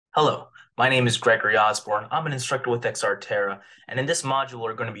Hello, my name is Gregory Osborne. I'm an instructor with XRTerra, and in this module,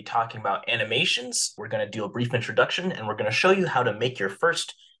 we're going to be talking about animations. We're going to do a brief introduction, and we're going to show you how to make your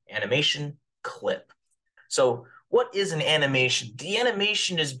first animation clip. So, what is an animation? The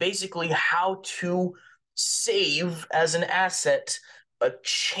animation is basically how to save as an asset a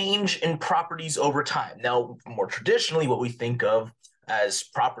change in properties over time. Now, more traditionally, what we think of as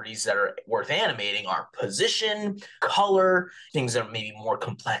properties that are worth animating are position, color, things that are maybe more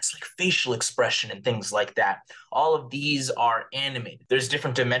complex, like facial expression and things like that. All of these are animated. There's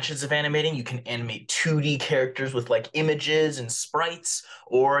different dimensions of animating. You can animate 2D characters with like images and sprites,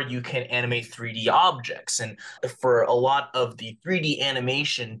 or you can animate 3D objects. And for a lot of the 3D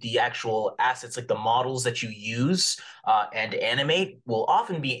animation, the actual assets, like the models that you use and animate, will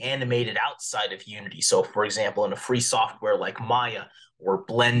often be animated outside of Unity. So, for example, in a free software like Maya or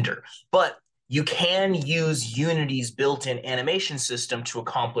Blender. But you can use Unity's built-in animation system to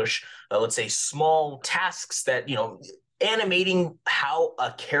accomplish, let's say, small tasks that, animating how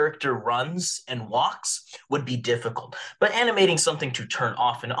a character runs and walks would be difficult. But animating something to turn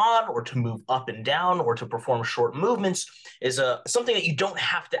off and on, or to move up and down, or to perform short movements is something that you don't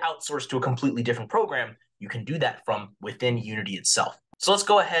have to outsource to a completely different program. You can do that from within Unity itself. So let's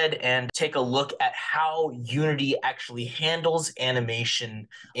go ahead and take a look at how Unity actually handles animation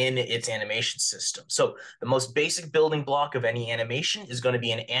in its animation system. So the most basic building block of any animation is going to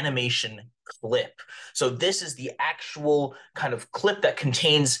be an animation clip. So this is the actual kind of clip that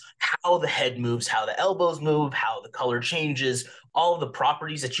contains how the head moves, how the elbows move, how the color changes, all of the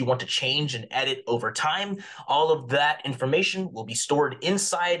properties that you want to change and edit over time. All of that information will be stored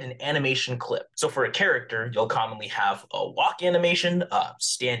inside an animation clip. So for a character, you'll commonly have a walk animation, a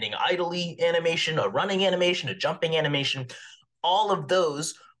standing idly animation, a running animation, a jumping animation. All of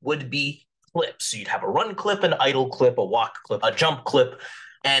those would be clips. So you'd have a run clip, an idle clip, a walk clip, a jump clip.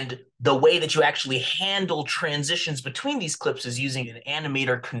 And the way that you actually handle transitions between these clips is using an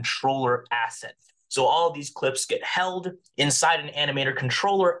Animator controller asset. So all of these clips get held inside an Animator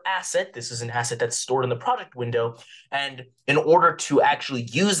controller asset. This is an asset that's stored in the project window. And in order to actually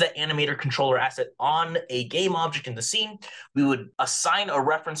use that Animator controller asset on a game object in the scene, we would assign a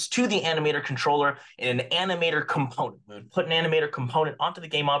reference to the Animator controller in an Animator component. We would put an Animator component onto the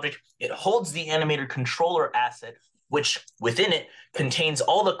game object. It holds the Animator controller asset, which within it contains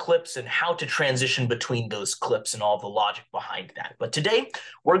all the clips and how to transition between those clips and all the logic behind that. But today,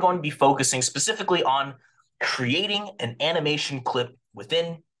 we're going to be focusing specifically on creating an animation clip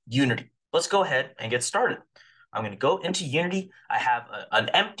within Unity. Let's go ahead and get started. I'm going to go into Unity. I have an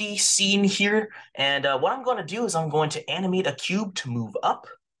empty scene here, and what I'm going to do is I'm going to animate a cube to move up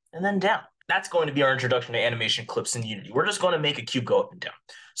and then down. That's going to be our introduction to animation clips in Unity. We're just going to make a cube go up and down.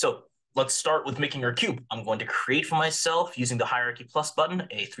 So let's start with making our cube. I'm going to create for myself, using the hierarchy plus button,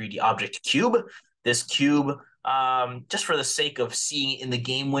 a 3D object cube. This cube, just for the sake of seeing it in the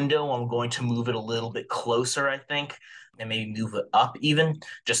game window, I'm going to move it a little bit closer, I think, and maybe move it up even,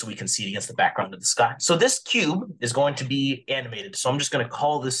 just so we can see it against the background of the sky. So this cube is going to be animated. So I'm just going to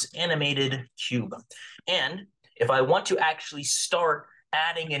call this animated cube. And if I want to actually start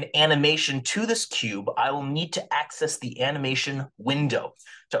adding an animation to this cube, I will need to access the animation window.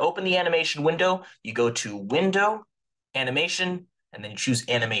 To open the animation window, you go to Window, Animation, and then you choose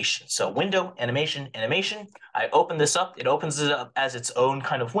Animation. So Window, Animation, Animation. I open this up. It opens it up as its own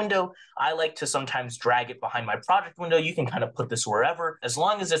kind of window. I like to sometimes drag it behind my project window. You can kind of put this wherever, as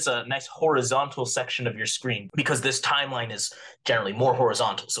long as it's a nice horizontal section of your screen, because this timeline is generally more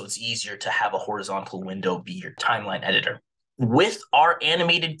horizontal, so it's easier to have a horizontal window be your timeline editor. With our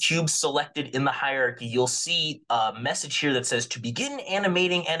animated cube selected in the hierarchy, you'll see a message here that says, to begin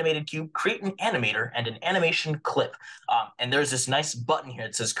animating animated cube, create an animator and an animation clip. And there's this nice button here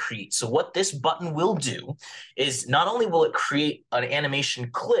that says create. So what this button will do is not only will it create an animation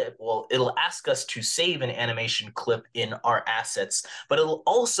clip, well, it'll ask us to save an animation clip in our assets, but it'll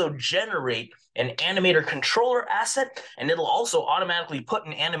also generate an animator controller asset, and it'll also automatically put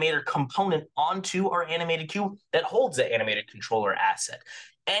an animator component onto our animated cube that holds that animated controller asset.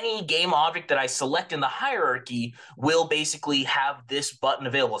 Any game object that I select in the hierarchy will basically have this button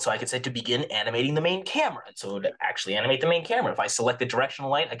available. So I could say to begin animating the main camera. And so to actually animate the main camera, if I select the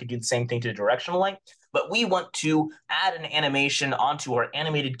directional light, I could do the same thing to the directional light. But we want to add an animation onto our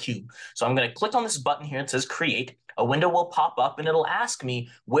animated cube. So I'm going to click on this button here. It says create. A window will pop up and it'll ask me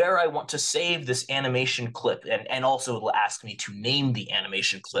where I want to save this animation clip. And also it'll ask me to name the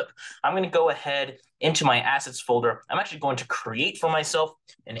animation clip. I'm going to go ahead into my assets folder. I'm actually going to create for myself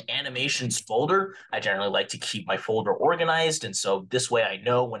an animations folder. I generally like to keep my folder organized. And so this way I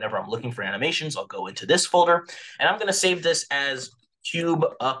know whenever I'm looking for animations, I'll go into this folder. And I'm going to save this as cube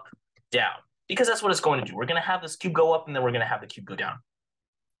up, down, because that's what it's going to do. We're going to have this cube go up, and then we're going to have the cube go down.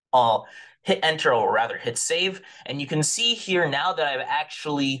 I'll hit enter, or rather hit save, and you can see here now that I've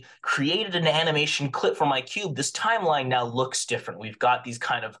actually created an animation clip for my cube, this timeline now looks different. We've got these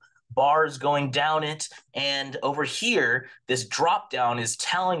kind of bars going down it, and over here, this drop down is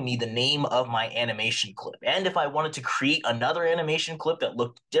telling me the name of my animation clip. And if I wanted to create another animation clip that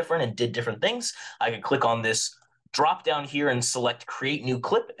looked different and did different things, I could click on this drop down here and select create new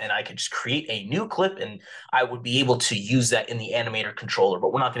clip, and I could just create a new clip, and I would be able to use that in the Animator controller,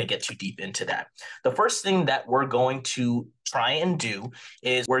 but we're not going to get too deep into that. The first thing that we're going to try and do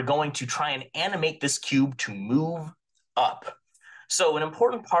is we're going to try and animate this cube to move up. So an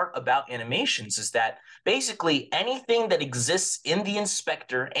important part about animations is that basically anything that exists in the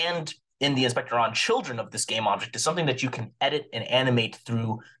inspector and in the inspector on children of this game object is something that you can edit and animate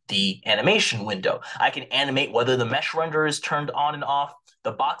through the animation window. I can animate whether the mesh renderer is turned on and off,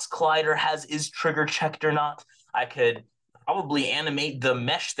 the box collider is trigger checked or not. I could probably animate the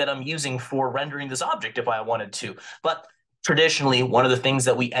mesh that I'm using for rendering this object if I wanted to. But traditionally, one of the things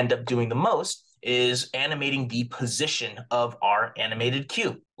that we end up doing the most is animating the position of our animated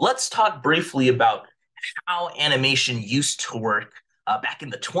cube. Let's talk briefly about how animation used to work back in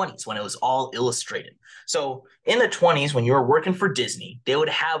the 20s when it was all illustrated. So in the 20s, when you were working for Disney, they would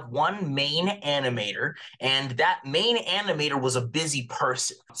have one main animator, and that main animator was a busy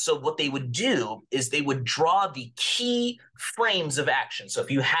person. So what they would do is they would draw the key frames of action. So if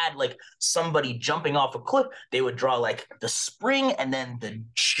you had like somebody jumping off a cliff, they would draw like the spring and then the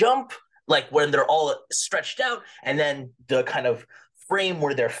jump, like when they're all stretched out, and then the kind of frame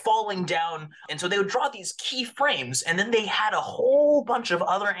where they're falling down. And so they would draw these key frames, and then they had a whole bunch of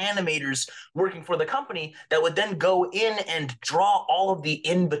other animators working for the company that would then go in and draw all of the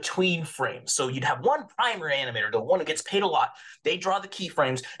in-between frames. So you'd have one primary animator, the one who gets paid a lot. They draw the key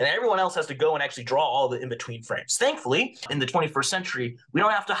frames, and everyone else has to go and actually draw all the in-between frames. Thankfully, in the 21st century, we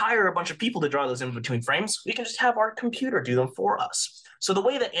don't have to hire a bunch of people to draw those in-between frames. We can just have our computer do them for us. So the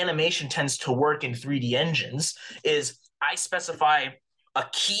way that animation tends to work in 3D engines is I specify a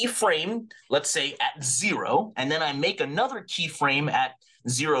keyframe, let's say at 0, and then I make another keyframe at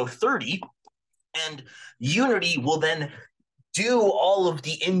 0.30, and Unity will then do all of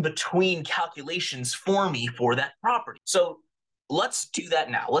the in-between calculations for me for that property. So let's do that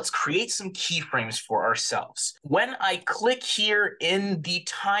now. Let's create some keyframes for ourselves. When I click here in the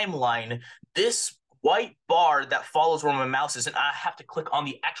timeline, this white bar that follows where my mouse is, and I have to click on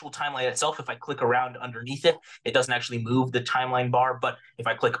the actual timeline itself. If I click around underneath it, it doesn't actually move the timeline bar, but if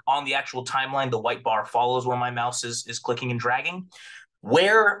I click on the actual timeline, the white bar follows where my mouse is clicking and dragging.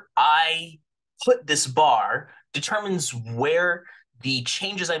 Where I put this bar determines where the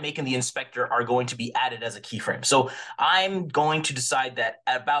changes I make in the inspector are going to be added as a keyframe. So I'm going to decide that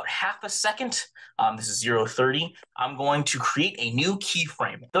at about half a second, this is 0.30, I'm going to create a new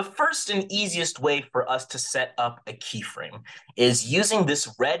keyframe. The first and easiest way for us to set up a keyframe is using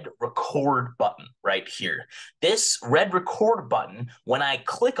this red record button right here. This red record button, when I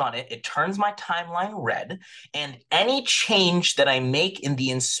click on it, it turns my timeline red, and any change that I make in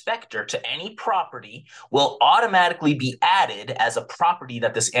the inspector to any property will automatically be added as a property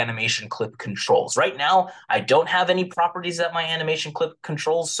that this animation clip controls. Right now, I don't have any properties that my animation clip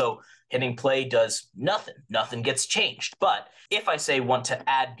controls, so hitting play does nothing. Nothing gets changed. But if I say want to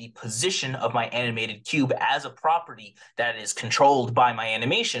add the position of my animated cube as a property that is controlled by my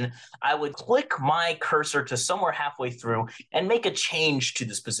animation, I would click my cursor to somewhere halfway through and make a change to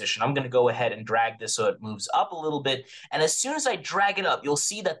this position. I'm going to go ahead and drag this so it moves up a little bit. And as soon as I drag it up, you'll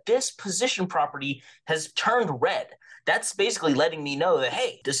see that this position property has turned red. That's basically letting me know that,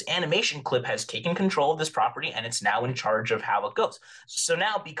 hey, this animation clip has taken control of this property and it's now in charge of how it goes. So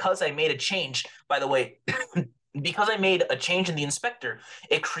now, because I made a change, by the way, because I made a change in the inspector,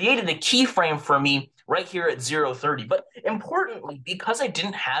 it created a keyframe for me right here at 0.30. But importantly, because I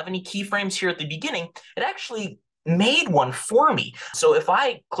didn't have any keyframes here at the beginning, it actually made one for me. So if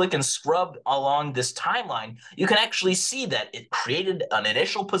I click and scrub along this timeline, you can actually see that it created an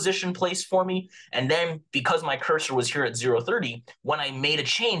initial position place for me. And then because my cursor was here at 0.30, when I made a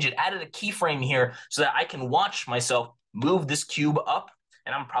change, it added a keyframe here so that I can watch myself move this cube up,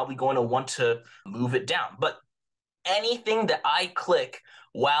 and I'm probably going to want to move it down. But anything that I click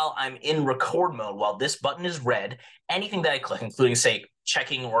while I'm in record mode, while this button is red, anything that I click, including, say,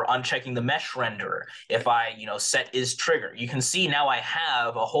 checking or unchecking the mesh renderer, if I, set is trigger, you can see now I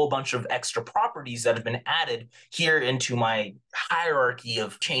have a whole bunch of extra properties that have been added here into my hierarchy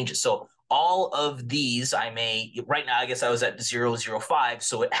of changes. So all of these, right now, I guess I was at 005,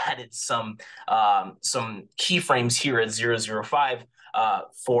 so it added some keyframes here at 005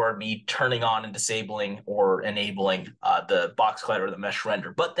 for me turning on and disabling or enabling the box collider or the mesh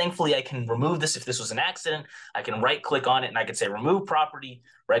render. But thankfully, I can remove this if this was an accident. I can right-click on it, and I can say remove property,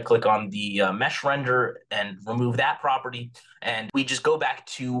 right-click on the mesh render, and remove that property. And we just go back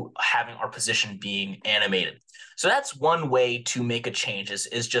to having our position being animated. So that's one way to make a change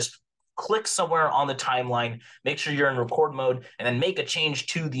is just click somewhere on the timeline, make sure you're in record mode, and then make a change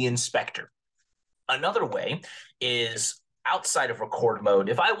to the inspector. Another way is outside of record mode.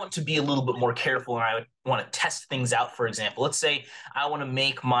 If I want to be a little bit more careful and I want to test things out, for example, let's say I want to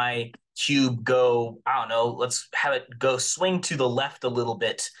make my cube go, I don't know, let's have it go swing to the left a little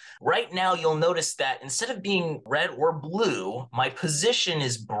bit. Right now, you'll notice that instead of being red or blue, my position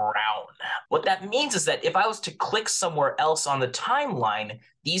is brown. What that means is that if I was to click somewhere else on the timeline,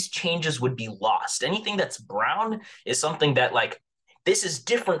 these changes would be lost. Anything that's brown is something that, like, this is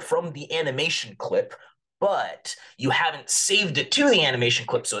different from the animation clip, but you haven't saved it to the animation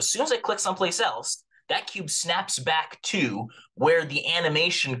clip. So as soon as I click someplace else, that cube snaps back to where the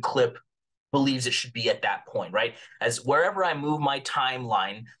animation clip believes it should be at that point, right? As wherever I move my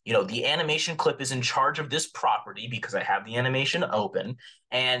timeline, the animation clip is in charge of this property because I have the animation open.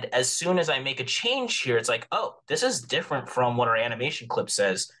 And as soon as I make a change here, it's like, oh, this is different from what our animation clip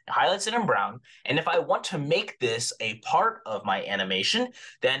says. It highlights it in brown. And if I want to make this a part of my animation,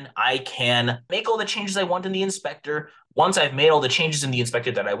 then I can make all the changes I want in the inspector. Once I've made all the changes in the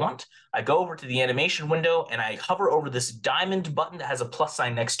inspector that I want, I go over to the animation window and I hover over this diamond button that has a plus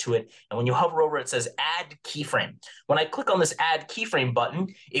sign next to it. And when you hover over it, it says add keyframe. When I click on this add keyframe button,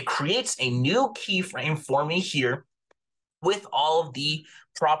 it creates a new keyframe for me here with all of the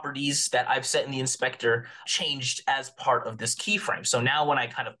properties that I've set in the inspector changed as part of this keyframe. So now when I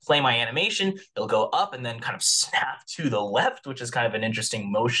kind of play my animation, it'll go up and then kind of snap to the left, which is kind of an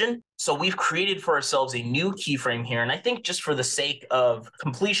interesting motion. So we've created for ourselves a new keyframe here. And I think just for the sake of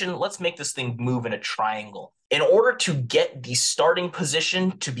completion, let's make this thing move in a triangle. In order to get the starting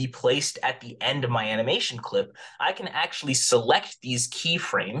position to be placed at the end of my animation clip, I can actually select these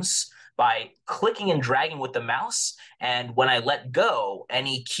keyframes by clicking and dragging with the mouse. And when I let go,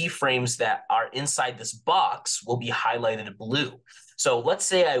 any keyframes that are inside this box will be highlighted blue. So let's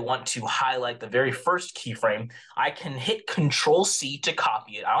say I want to highlight the very first keyframe. I can hit Control-C to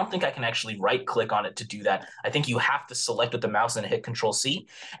copy it. I don't think I can actually right-click on it to do that. I think you have to select with the mouse and hit Control-C.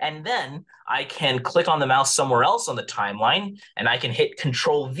 And then I can click on the mouse somewhere else on the timeline, and I can hit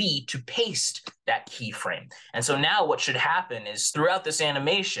Control-V to paste that keyframe. And so now what should happen is throughout this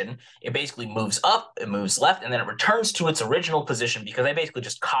animation, it basically moves up, it moves left, and then it returns to its original position because I basically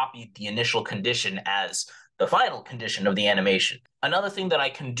just copied the initial condition as the final condition of the animation. Another thing that I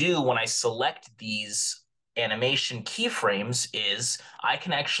can do when I select these animation keyframes is I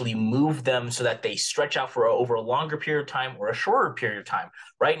can actually move them so that they stretch out for over a longer period of time or a shorter period of time.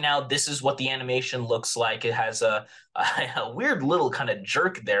 Right now, this is what the animation looks like. It has a weird little kind of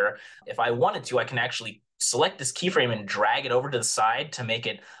jerk there. If I wanted to, I can actually select this keyframe and drag it over to the side to make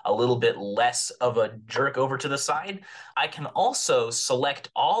it a little bit less of a jerk over to the side. I can also select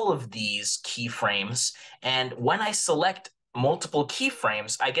all of these keyframes, and when I select multiple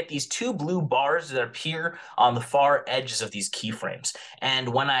keyframes, I get these two blue bars that appear on the far edges of these keyframes. And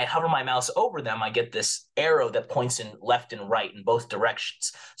when I hover my mouse over them, I get this arrow that points in left and right in both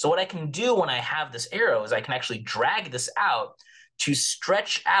directions. So what I can do when I have this arrow is I can actually drag this out to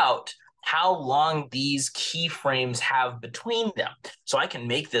stretch out how long these keyframes have between them. So I can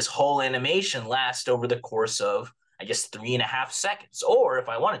make this whole animation last over the course of, I guess, 3.5 seconds. Or if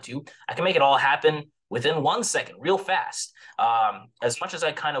I wanted to, I can make it all happen within 1 second, real fast. As much as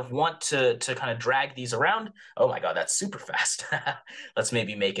I kind of want to kind of drag these around, oh my God, that's super fast. Let's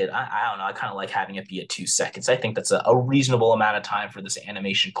maybe make it, I don't know, I kind of like having it be at 2 seconds. I think that's a reasonable amount of time for this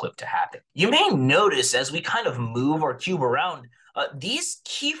animation clip to happen. You may notice as we kind of move our cube around, these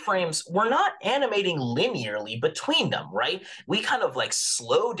keyframes, we're not animating linearly between them, right? We kind of like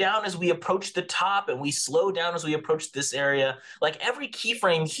slow down as we approach the top and we slow down as we approach this area. Like every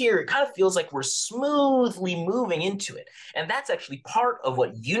keyframe here, it kind of feels like we're smoothly moving into it. And that's actually part of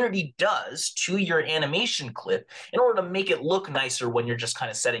what Unity does to your animation clip in order to make it look nicer when you're just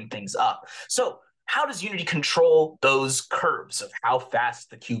kind of setting things up. So how does Unity control those curves of how fast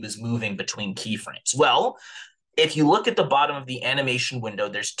the cube is moving between keyframes? Well, if you look at the bottom of the animation window,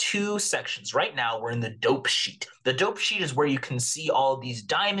 there's 2 sections. Right now, we're in the dope sheet. The dope sheet is where you can see all of these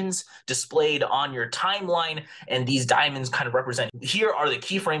diamonds displayed on your timeline, and these diamonds kind of represent, here are the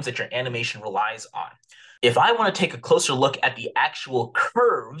keyframes that your animation relies on. If I want to take a closer look at the actual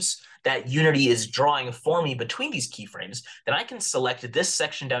curves that Unity is drawing for me between these keyframes, then I can select this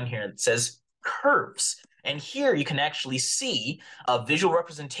section down here that says curves. And here you can actually see a visual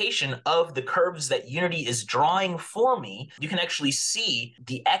representation of the curves that Unity is drawing for me. You can actually see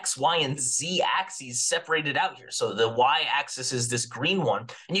the X, Y, and Z axes separated out here. So the Y axis is this green one,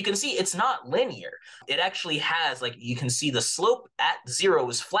 and you can see it's not linear. It actually has, like, you can see the slope at 0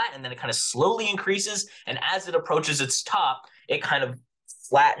 is flat, and then it kind of slowly increases, and as it approaches its top, it kind of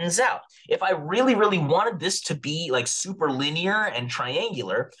flattens out. If I really, really wanted this to be like super linear and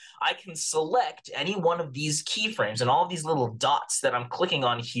triangular, I can select any one of these keyframes, and all of these little dots that I'm clicking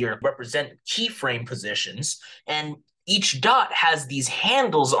on here represent keyframe positions. And each dot has these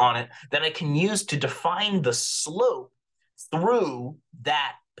handles on it that I can use to define the slope through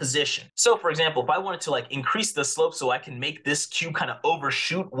that position. So for example, if I wanted to like increase the slope so I can make this cube kind of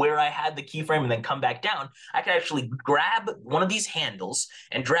overshoot where I had the keyframe and then come back down, I can actually grab one of these handles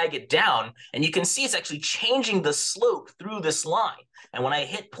and drag it down, and you can see it's actually changing the slope through this line. And when I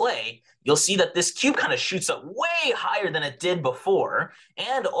hit play, you'll see that this cube kind of shoots up way higher than it did before.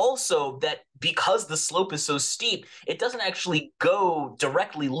 And also that because the slope is so steep, it doesn't actually go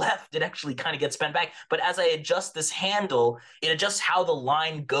directly left. It actually kind of gets bent back. But as I adjust this handle, it adjusts how the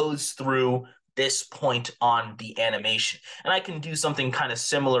line goes through this point on the animation. And I can do something kind of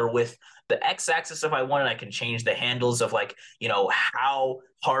similar with the x-axis if I wanted. I can change the handles of, like, you know, how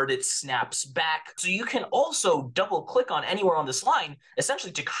hard it snaps back. So you can also double click on anywhere on this line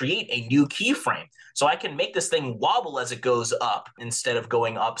essentially to create a new keyframe. So I can make this thing wobble as it goes up instead of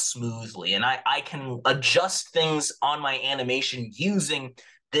going up smoothly. And I can adjust things on my animation using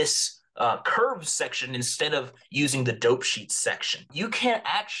this curve section instead of using the dope sheet section. You can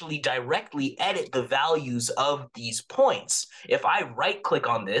actually directly edit the values of these points. If I right click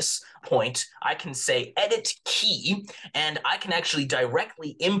on this point, I can say edit key, and I can actually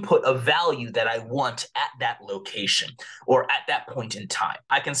directly input a value that I want at that location or at that point in time.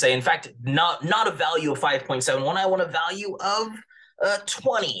 I can say, in fact, not a value of 5.71, I want a value of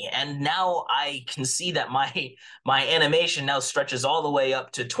 20, and now I can see that my animation now stretches all the way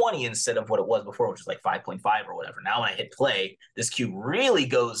up to 20 instead of what it was before, which was like 5.5 or whatever. Now when I hit play, this cube really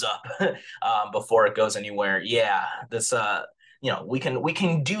goes up before it goes anywhere. Yeah, this you know, we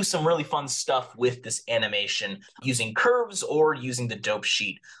can do some really fun stuff with this animation using curves or using the dope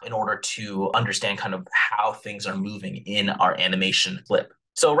sheet in order to understand kind of how things are moving in our animation clip.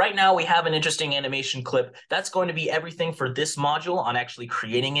 So right now we have an interesting animation clip. That's going to be everything for this module on actually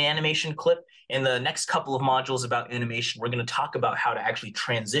creating an animation clip. In the next couple of modules about animation, we're going to talk about how to actually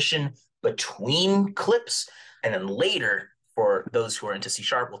transition between clips. And then later, for those who are into C#,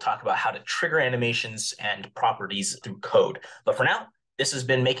 we'll talk about how to trigger animations and properties through code. But for now, this has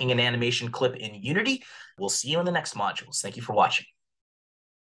been making an animation clip in Unity. We'll see you in the next modules. Thank you for watching.